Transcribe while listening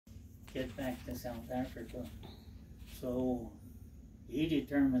get back to South Africa. So he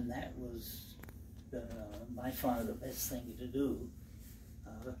determined that was by far the best thing to do.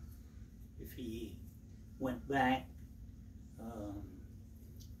 If he went back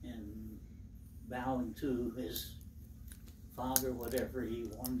and bowed to his father, whatever he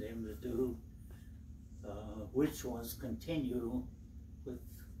wanted him to do, which was continue with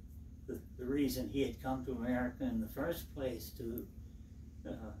the reason he had come to America in the first place, to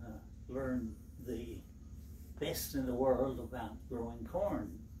learn the best in the world about growing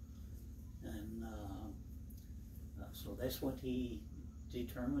corn. And so that's what he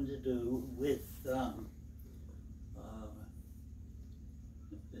determined to do, with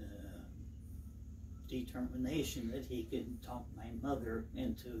determination that he could talk my mother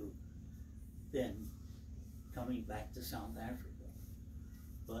into then coming back to South Africa.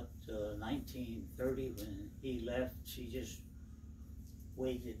 But 1930, when he left, she just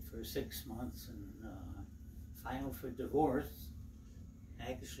waited for 6 months and filed for divorce.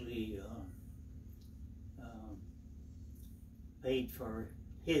 Actually paid for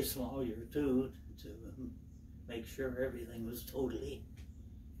his lawyer too, to make sure everything was totally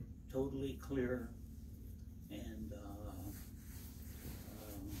clear. And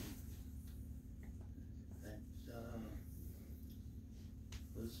that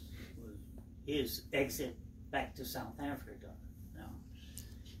was his exit back to South Africa.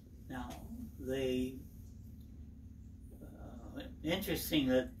 Now they interesting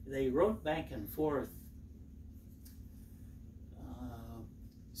that they wrote back and forth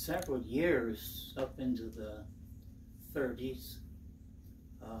several years up into the 30s.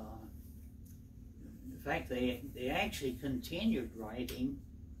 In fact, they actually continued writing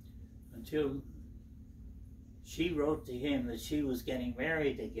until she wrote to him that she was getting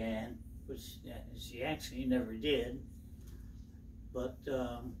married again, which she actually never did. But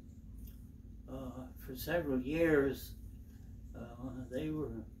for several years, they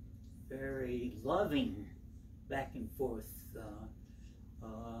were very loving back and forth.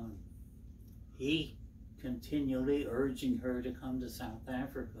 He continually urging her to come to South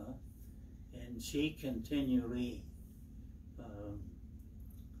Africa, and she continually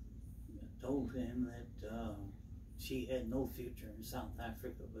told him that she had no future in South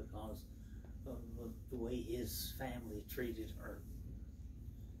Africa because of the way his family treated her.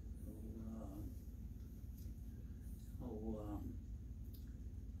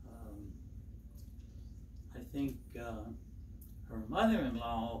 I think her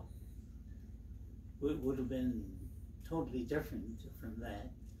mother-in-law would have been totally different from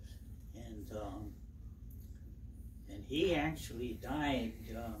that, and he actually died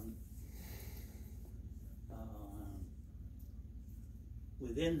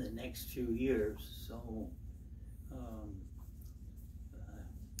within the next few years. So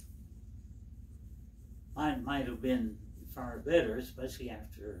might have been far better, especially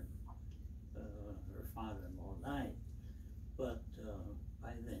after her father-in-law died. But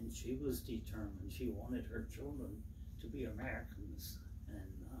by then she was determined. She wanted her children to be Americans,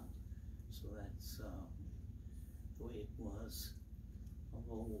 and so that's the way it was.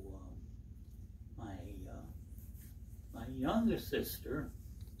 Although my younger sister,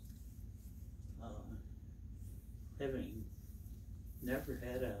 having never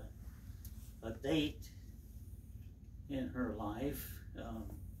had a date in her life,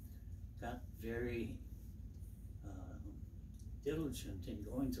 got very diligent in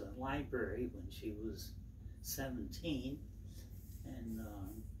going to the library when she was 17, and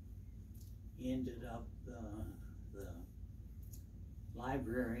ended up the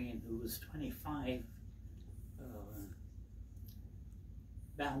librarian, who was 25,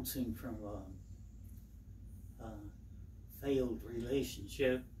 bouncing from a failed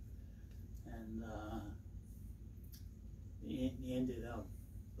relationship, and ended up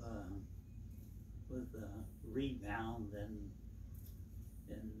with a rebound, and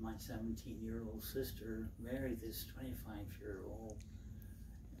my 17-year-old sister married this 25-year-old,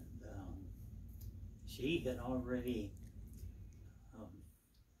 and she had already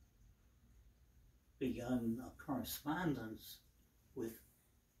begun a correspondence with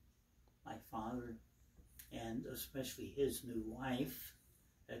my father, and especially his new wife.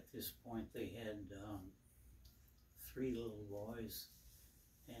 At this point they had 3 little boys,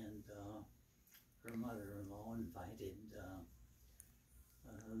 and her mother-in-law invited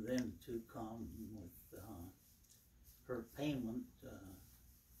them to come with her payment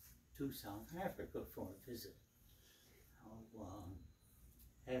to South Africa for a visit.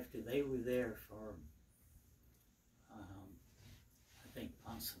 After they were there for I think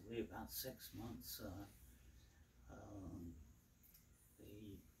possibly about 6 months,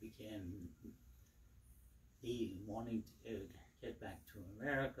 began he wanting to get back to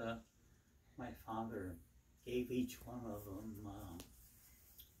America, my father gave each one of them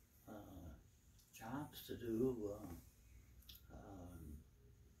jobs to do.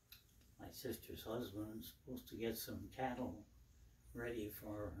 My sister's husband was supposed to get some cattle ready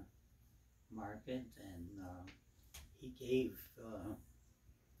for market, and he gave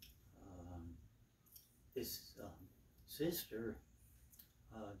his sister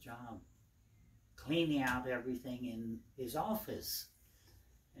a job cleaning out everything in his office.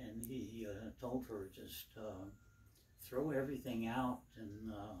 And he told her just throw everything out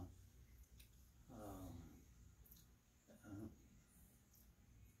and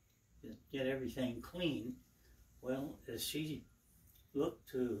get everything clean. Well, as she looked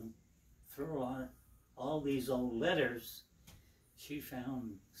to throw out all these old letters, she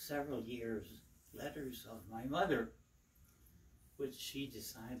found several years letters of my mother, which she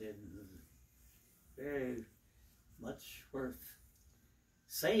decided was very much worth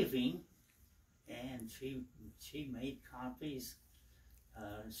saving, and she made copies.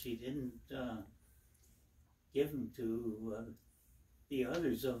 She didn't give them to the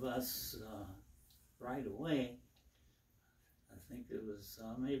others of us right away. I think it was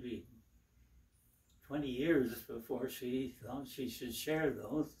maybe 20 years before she thought she should share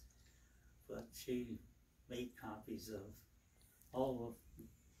those, but she made copies of all of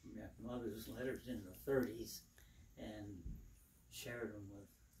my mother's letters in the 30s and shared them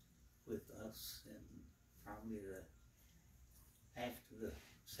with us, and probably after the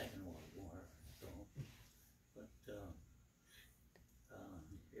Second World War. So, but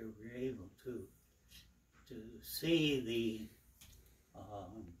we were able to see the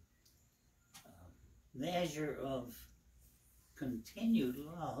measure of continued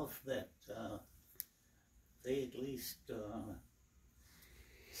love that they at least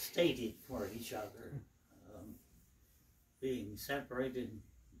stated for each other. Being separated,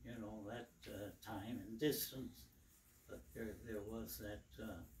 you know, that time and distance, but there was that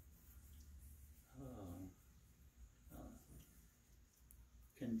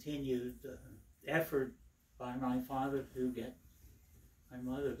continued effort by my father to get my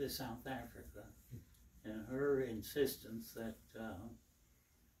mother to South Africa, and her insistence that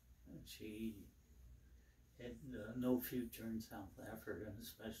she had no future in South Africa, and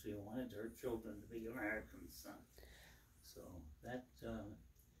especially wanted her children to be Americans. So that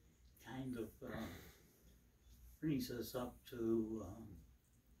kind of brings us up to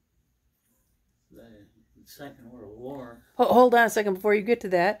the Second World War. Hold on a second before you get to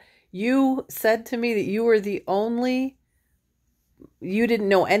that. You said to me that you were the only, you didn't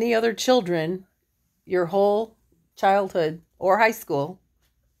know any other children your whole childhood or high school,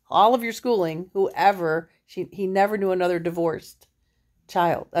 all of your schooling, whoever, he never knew another divorced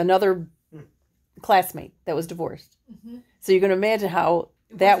child, another classmate that was divorced. Mm-hmm. So you can imagine how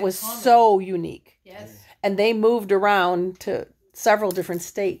that was common. So unique. Yes. And they moved around to several different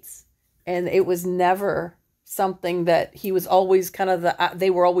states, and it was never something that he was always kind of they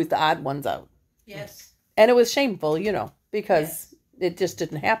were always the odd ones out. Yes. And it was shameful, you know, because it just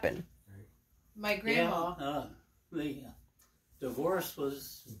didn't happen. My grandma. Yeah, the divorce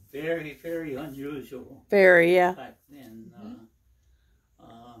was very, very unusual. Very, yeah. Back then.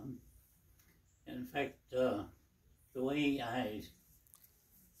 In fact, the way I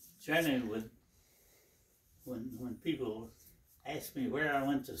generally would, when people ask me where I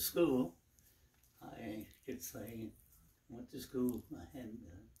went to school, I could say I went to school. I had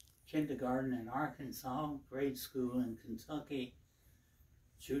kindergarten in Arkansas, grade school in Kentucky,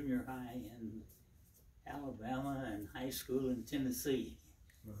 junior high in Alabama, and high school in Tennessee.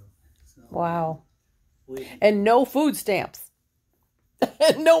 So, wow. And no food stamps.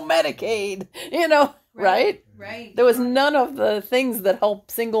 No Medicaid, you know, right? Right. There was none of the things that help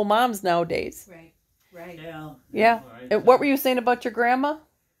single moms nowadays. Right. Yeah. Right. And what were you saying about your grandma?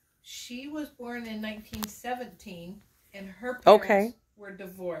 She was born in 1917, and her parents were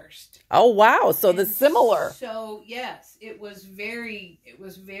divorced. Oh, wow. So the similar. So, yes, it was very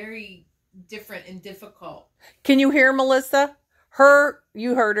different and difficult. Can you hear Melissa?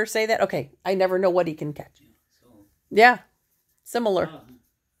 You heard her say that? Okay. I never know what he can catch. Yeah. Similar.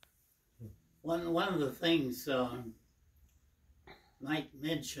 One of the things Mike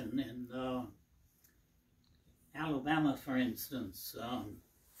mentioned in Alabama, for instance,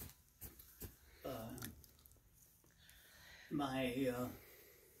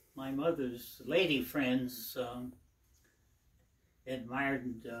 my mother's lady friends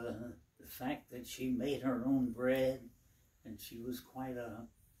admired the fact that she made her own bread, and she was quite a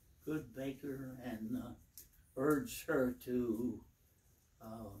good baker, and urged her to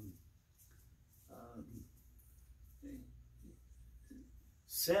um, um,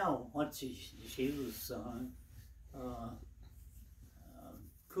 sell what she was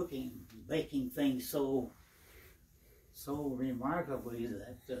cooking, baking things so remarkably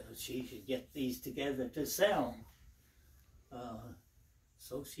that she should get these together to sell.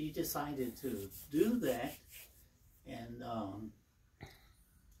 So she decided to do that, and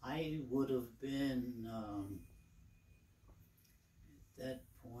I would have been at that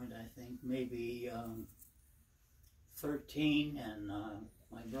point, I think, maybe 13, and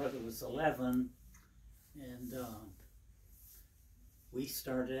my brother was 11, and we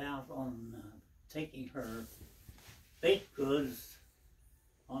started out on taking her baked goods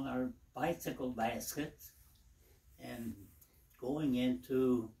on our bicycle baskets and going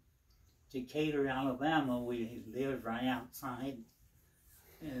into Decatur, Alabama. We lived right outside,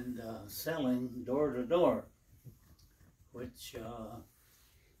 and selling door to door, which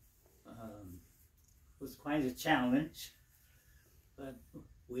was quite a challenge, but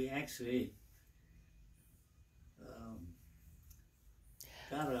we actually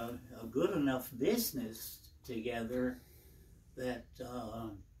got a good enough business together that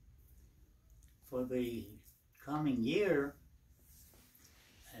for the coming year,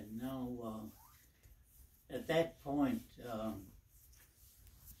 and now at that point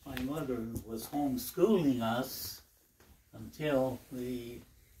my mother was homeschooling us until the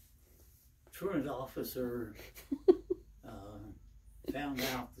truant officer found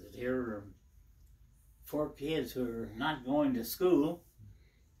out that there were 4 kids who were not going to school,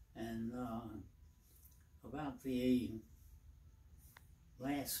 and about the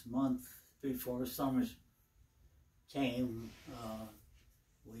last month before summer came,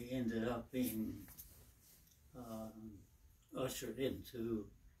 we ended up being ushered into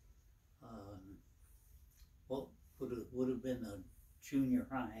what would have been a junior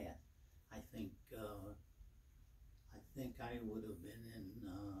high. I think I would have been in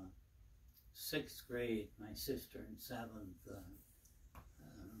 6th grade, my sister in 7th,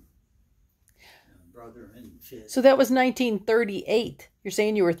 brother in 5th. So that was 1938. You're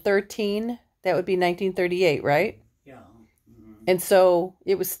saying you were 13? That would be 1938, right? Yeah. Mm-hmm. And so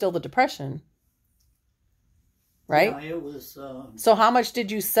it was still the Depression, right? Yeah, it was. So how much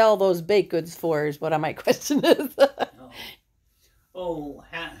did you sell those baked goods for is what my question is.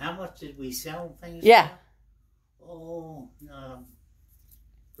 How much did we sell things Yeah. for?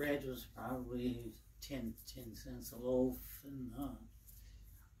 Bread was probably 10 cents a loaf, and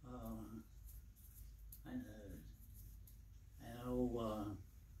I know,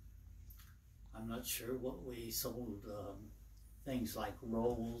 I'm not sure what we sold, things like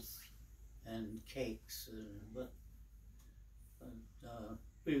rolls and cakes, but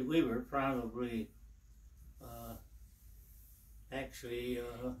we were probably actually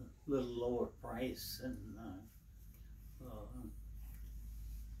a little lower price, and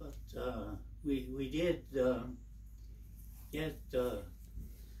but we did get a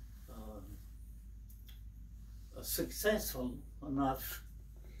successful enough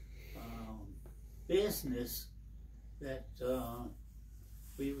business that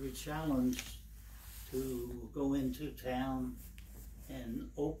we were challenged to go into town and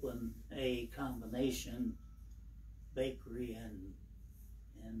open a combination bakery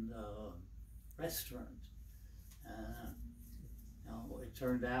and restaurant. Now it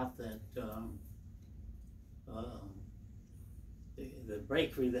turned out that the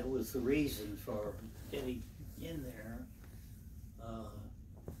bakery that was the reason for getting in there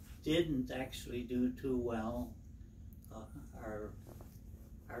didn't actually do too well.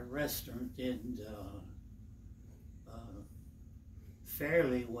 Our restaurant did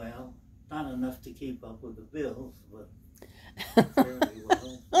fairly well, not enough to keep up with the bills, but fairly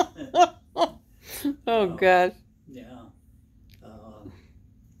well. Oh God. Yeah.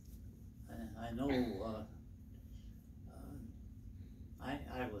 I know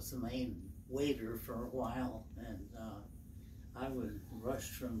I was the main waiter for a while, and I would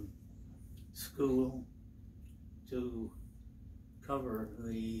rush from school to cover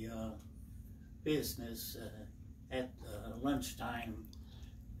the business at lunchtime,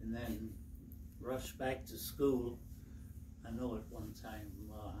 and then rush back to school. I know at one time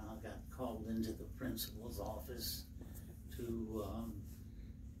I got called into the principal's office to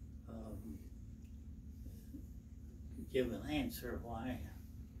give an answer why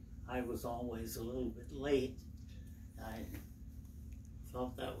I was always a little bit late. I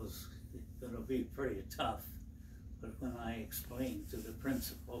thought that was going to be pretty tough, but when I explained to the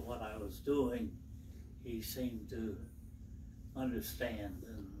principal what I was doing, he seemed to understand,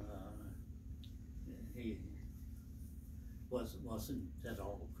 and wasn't at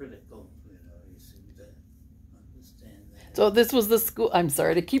all critical. You know, he seemed to understand that. So this was the school. I'm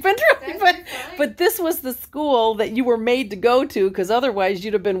sorry to keep interrupting, but this was the school that you were made to go to, because otherwise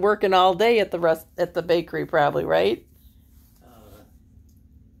you'd have been working all day at the bakery, probably, right?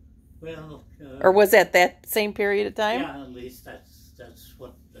 Well, or was that same period of time? Yeah, at least that's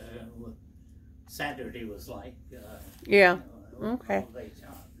what Saturday was like. Yeah. You know, okay. All-day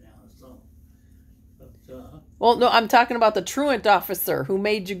job now, so. But, well, no, I'm talking about the truant officer who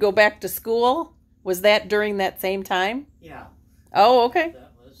made you go back to school. Was that during that same time? Yeah. Oh, okay.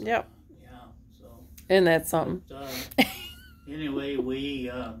 That was. Yep. Yeah. So. And that's something. But, anyway,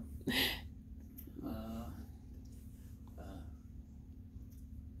 we.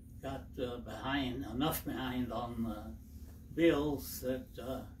 Got enough behind on bills that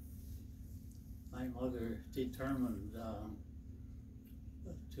my mother determined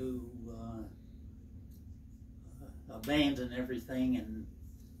to abandon everything and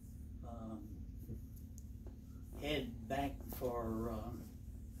head back for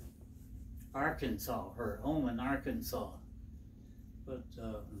Arkansas, her home in Arkansas. But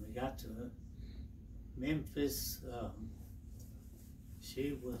when we got to Memphis,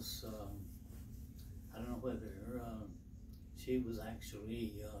 she was, I don't know whether she was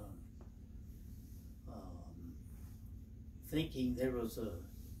actually thinking there was a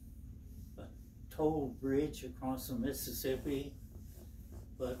toll bridge across the Mississippi,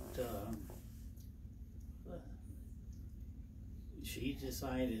 but she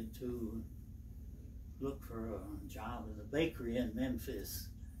decided to look for a job in the bakery in Memphis,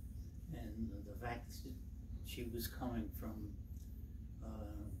 and the fact that she was coming from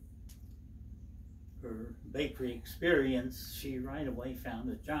her bakery experience, she right away found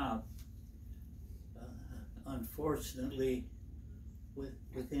a job. Unfortunately,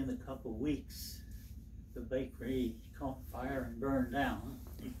 within a couple weeks, the bakery caught fire and burned down.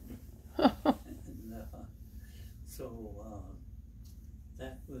 And, so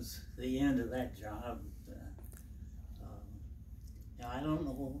that was the end of that job. Now, I don't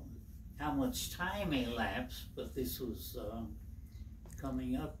know how much time elapsed, but this was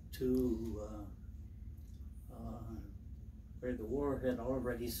coming up to where the war had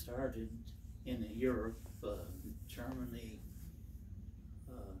already started in Europe, Germany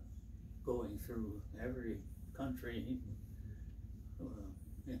going through every country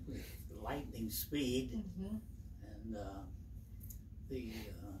with lightning speed, and the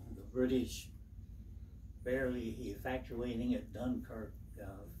British barely evacuating at Dunkirk,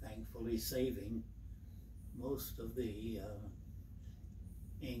 thankfully saving most of the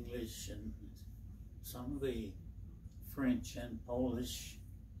English and some of the French and Polish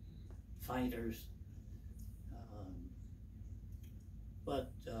fighters.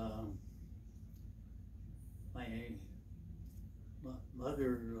 But my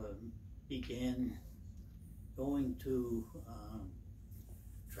mother began going to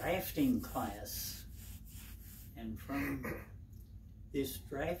drafting class, and from this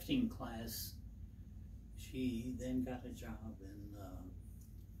drafting class she then got a job in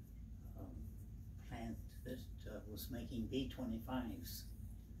a plant that was making B-25s.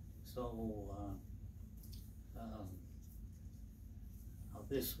 So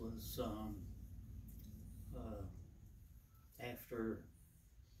this was after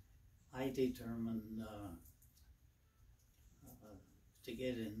I determined to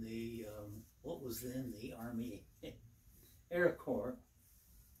get in the what was then the Army Air Corps.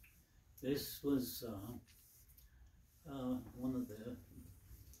 This was one of the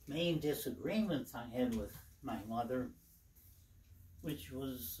main disagreements I had with my mother, which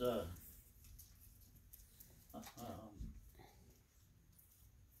was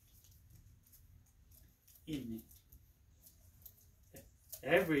in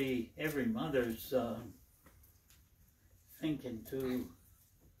every mother's thinking to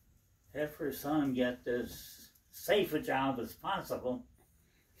have her son get as safe a job as possible.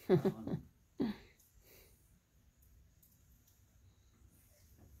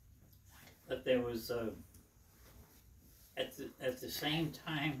 But there was at the same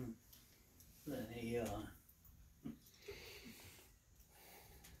time the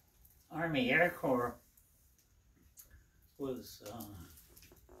Army Air Corps was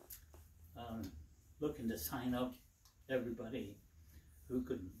looking to sign up everybody who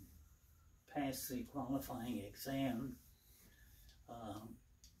could pass the qualifying exam.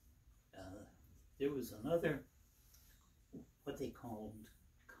 There was another, what they called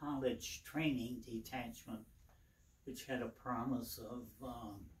college training detachment, which had a promise of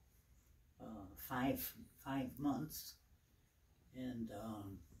 5 months, and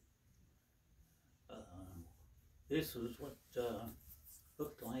this was what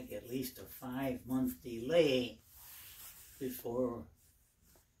looked like at least a 5-month delay before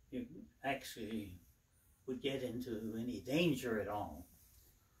you actually would get into any danger at all.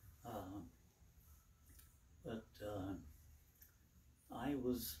 But I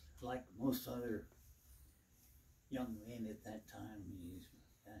was like most other young men at that time. He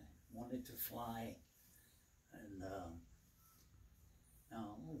wanted to fly, and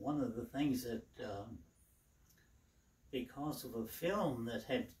now one of the things that because of a film that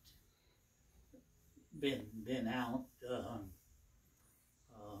had been out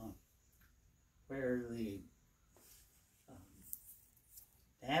where the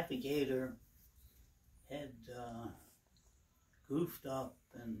navigator had goofed up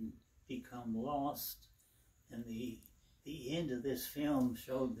and become lost, and the end of this film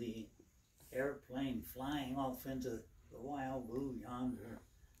showed the airplane flying off into the wild blue yonder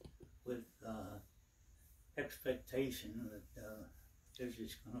with expectation that they're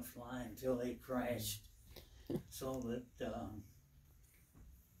just going to fly until they crashed, so that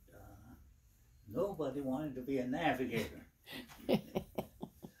nobody wanted to be a navigator.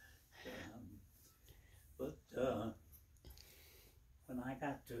 But when I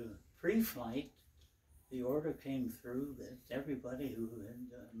got to pre-flight, the order came through that everybody who had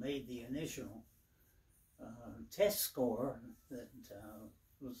made the initial test score that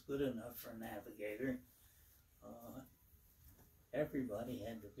was good enough for a navigator, everybody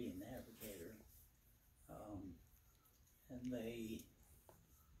had to be a navigator. And they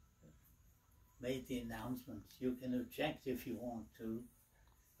made the announcement, you can object if you want to,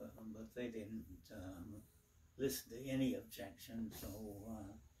 but they didn't listen to any objection, so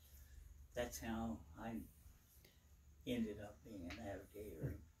that's how I ended up being a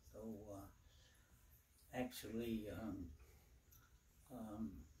navigator. So actually,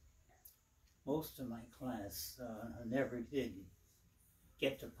 most of my class never did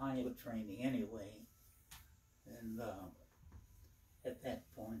get to pilot training anyway, and at that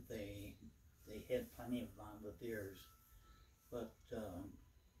point they had plenty of volunteers, but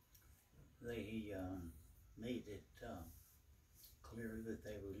they made it clear that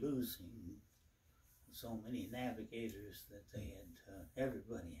they were losing so many navigators that they had,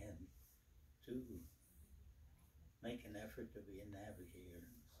 everybody had to make an effort to be a navigator.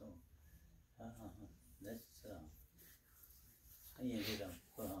 So that's, I ended up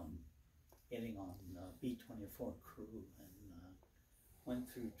getting on B-24 crew and went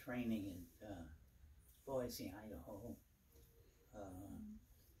through training at Boise, Idaho.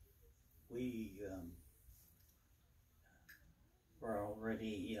 We were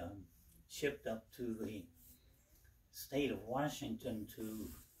already shipped up to the state of Washington to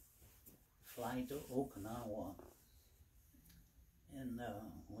fly to Okinawa. And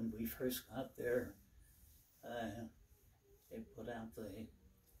when we first got there, they put out the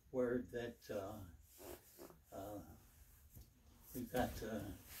word that we've got to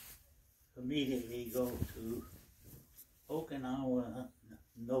immediately go to Okinawa.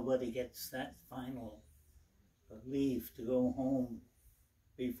 Nobody gets that final leave to go home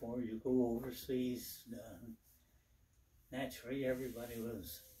before you go overseas. Naturally, everybody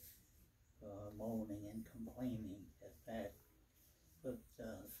was moaning and complaining at that. But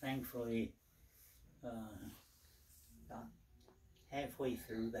thankfully, about halfway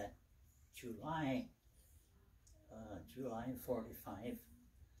through that July 45,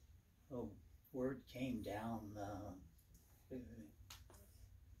 word came down,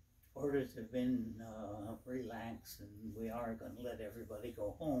 orders have been relaxed and we are going to let everybody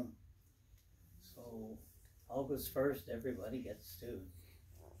go home. So August 1st, everybody gets to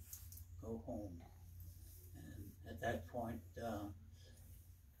go home. And at that point,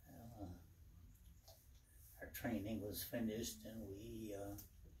 our training was finished and we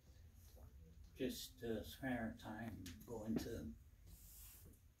just spent our time going to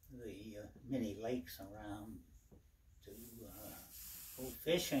the many lakes around to go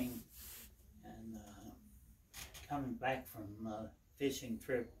fishing, and coming back from a fishing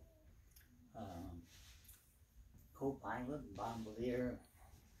trip, co-pilot and bombardier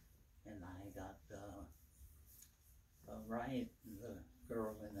and I got a ride, the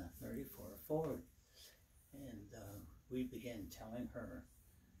girl in a 34 Ford, and we began telling her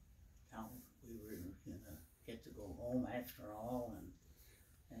how we were gonna get to go home after all,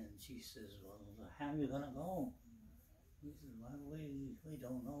 and she says, well, how are you gonna go? We said, well, we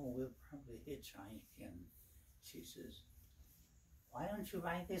don't know, we'll probably hitchhike. And she says, why don't you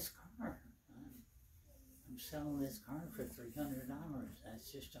buy this car? I'm selling this car for $300.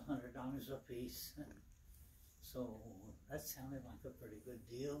 That's just $100 a piece. So that sounded like a pretty good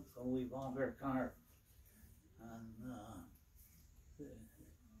deal. So we bought her car. And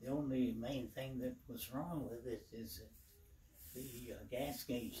the only main thing that was wrong with it is that the gas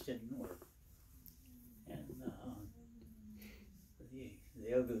gauge didn't work. And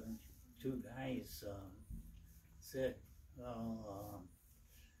the other two guys said, well,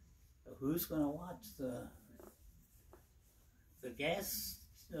 who's going to watch the gas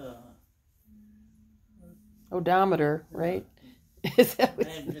odometer, right? Is that what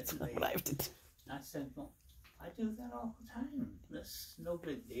I have to do? I said, well, I do that all the time. That's no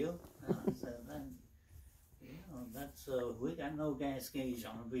big deal. I said, you know, that's we got no gas gauge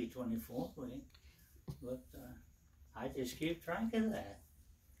on a B-24, but I just keep track of that.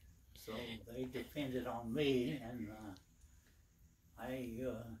 So they depended on me, and I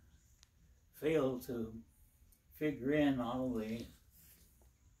failed to figure in all the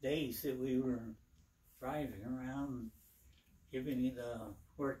days that we were driving around giving it a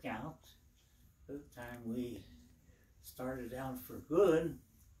workout. By the time we started out for good,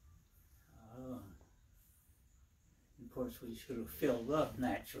 of course we should have filled up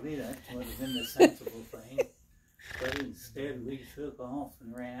naturally. That would have been the sensible thing. But instead we took off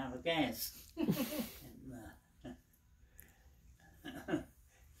and ran out of gas. And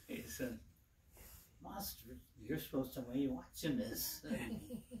he said, Mostert, you're supposed to be watching this. And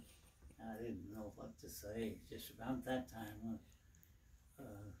I didn't know what to say. Just about that time, a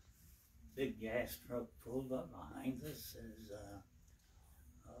big gas truck pulled up behind us. Says,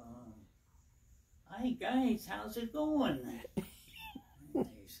 "Hey guys, how's it going?" And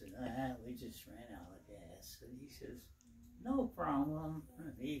he said, "We just ran out of gas." And he says, "No problem."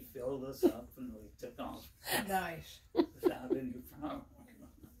 And he filled us up, and we took off. Nice. Without any problem.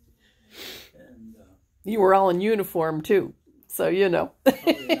 And you were all in uniform too, so you know. Oh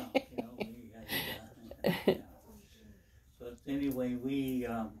yeah, we had, but anyway, we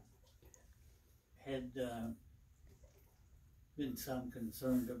had been some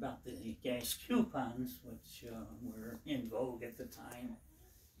concerned about the gas coupons, which were in vogue at the time.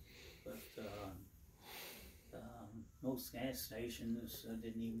 But most gas stations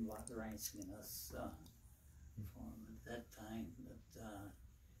didn't even bother asking us for them at that time. But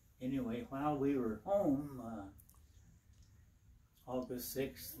anyway, while we were home, August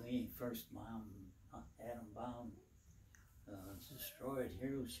 6th, the first atom bomb destroyed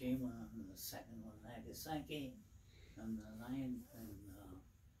Hiroshima, and the second one Nagasaki, and the 9th, and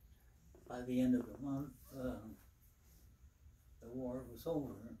by the end of the month, the war was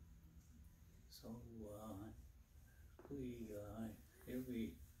over. So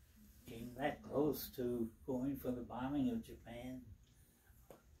we came that close to going for the bombing of Japan.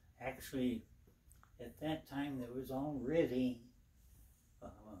 Actually, at that time, there was already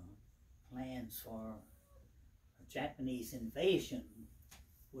plans for a Japanese invasion,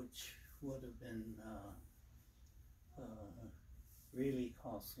 which would have been really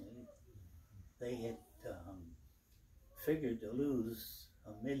costly. They had figured to lose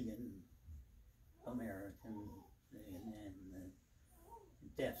 1 million Americans, and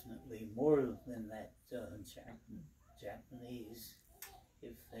definitely more than that Japanese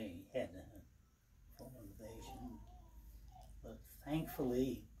if they had a full invasion. But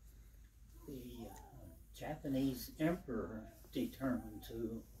thankfully, the Japanese emperor determined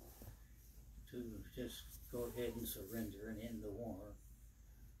to just go ahead and surrender and end the war.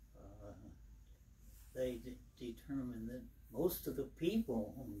 They determined that most of the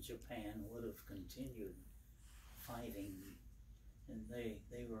people in Japan would have continued fighting, and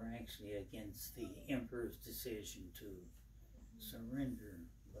they were actually against the emperor's decision to surrender.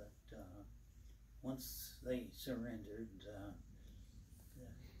 But once they surrendered,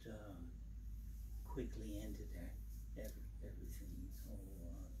 that quickly ended everything. So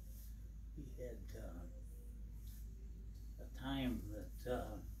we had a time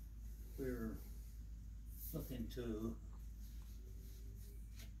that we were looking to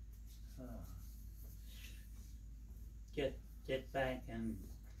get back and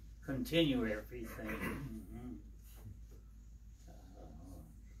continue everything.